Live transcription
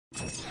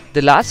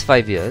The last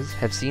 5 years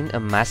have seen a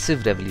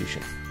massive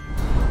revolution,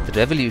 the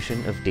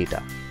revolution of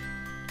data.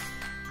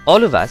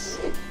 All of us,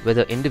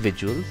 whether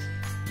individuals,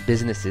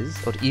 businesses,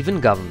 or even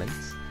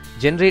governments,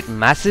 generate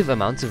massive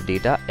amounts of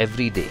data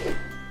every day.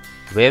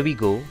 Where we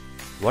go,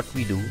 what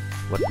we do,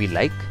 what we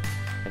like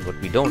and what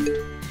we don't,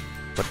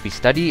 what we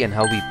study and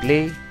how we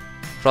play,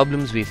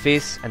 problems we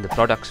face and the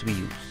products we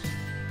use.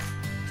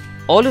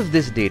 All of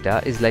this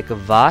data is like a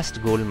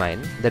vast gold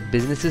mine that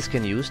businesses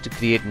can use to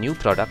create new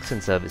products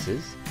and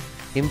services,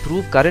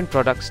 improve current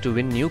products to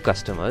win new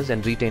customers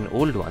and retain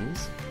old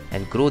ones,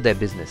 and grow their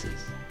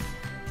businesses.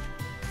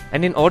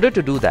 And in order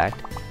to do that,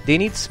 they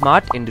need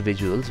smart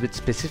individuals with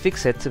specific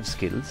sets of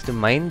skills to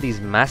mine these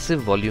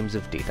massive volumes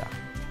of data.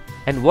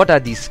 And what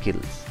are these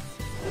skills?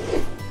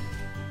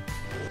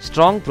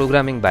 Strong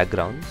programming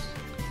backgrounds,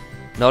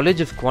 knowledge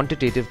of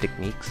quantitative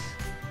techniques,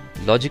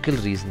 logical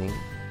reasoning,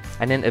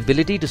 and an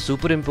ability to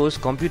superimpose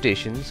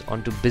computations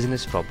onto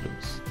business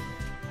problems.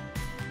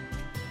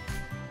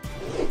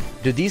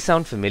 Do these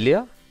sound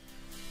familiar?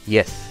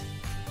 Yes.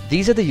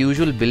 These are the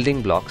usual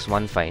building blocks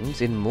one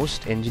finds in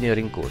most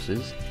engineering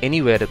courses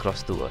anywhere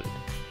across the world.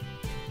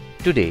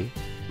 Today,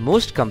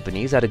 most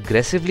companies are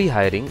aggressively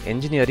hiring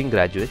engineering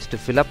graduates to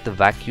fill up the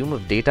vacuum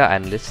of data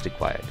analysts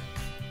required.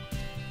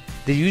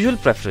 The usual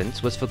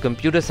preference was for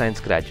computer science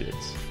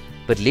graduates,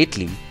 but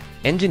lately,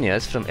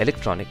 engineers from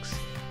electronics,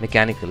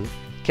 mechanical,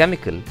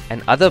 chemical,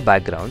 and other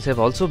backgrounds have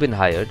also been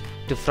hired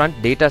to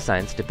front data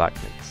science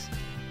departments.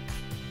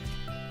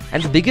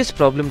 And the biggest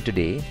problem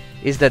today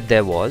is that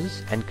there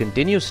was, and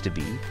continues to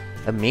be,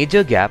 a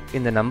major gap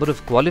in the number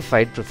of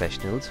qualified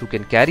professionals who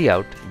can carry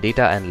out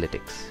data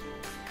analytics.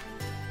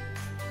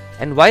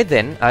 And why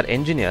then are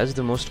engineers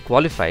the most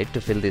qualified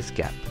to fill this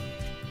gap?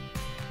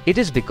 It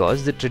is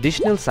because the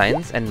traditional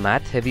science and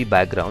math heavy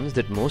backgrounds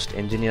that most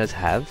engineers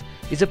have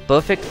is a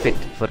perfect fit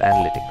for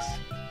analytics.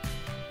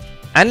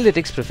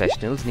 Analytics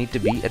professionals need to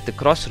be at the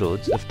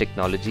crossroads of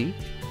technology,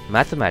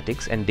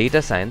 mathematics and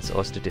data science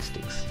or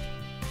statistics.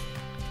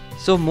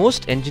 So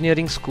most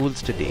engineering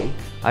schools today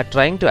are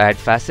trying to add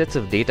facets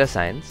of data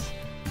science,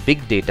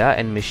 big data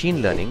and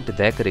machine learning to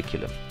their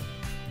curriculum.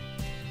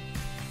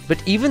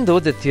 But even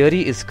though the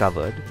theory is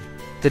covered,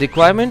 the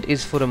requirement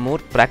is for a more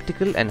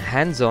practical and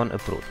hands-on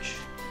approach,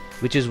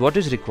 which is what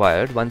is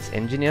required once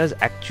engineers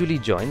actually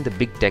join the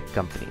big tech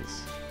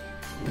companies.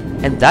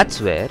 And that's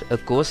where a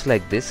course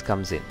like this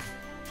comes in,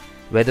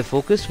 where the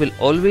focus will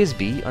always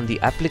be on the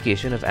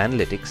application of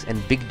analytics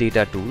and big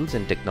data tools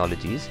and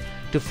technologies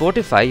to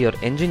fortify your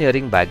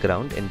engineering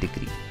background and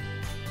degree.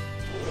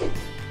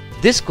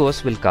 This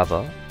course will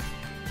cover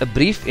a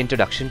brief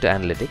introduction to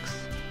analytics,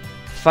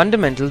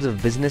 fundamentals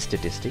of business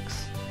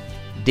statistics,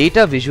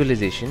 data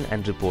visualization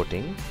and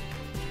reporting,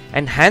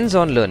 and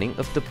hands-on learning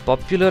of the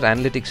popular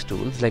analytics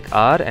tools like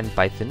R and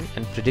Python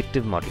and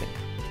predictive modeling.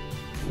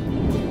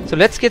 So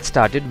let's get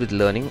started with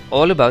learning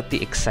all about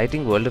the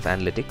exciting world of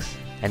analytics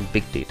and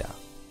big data.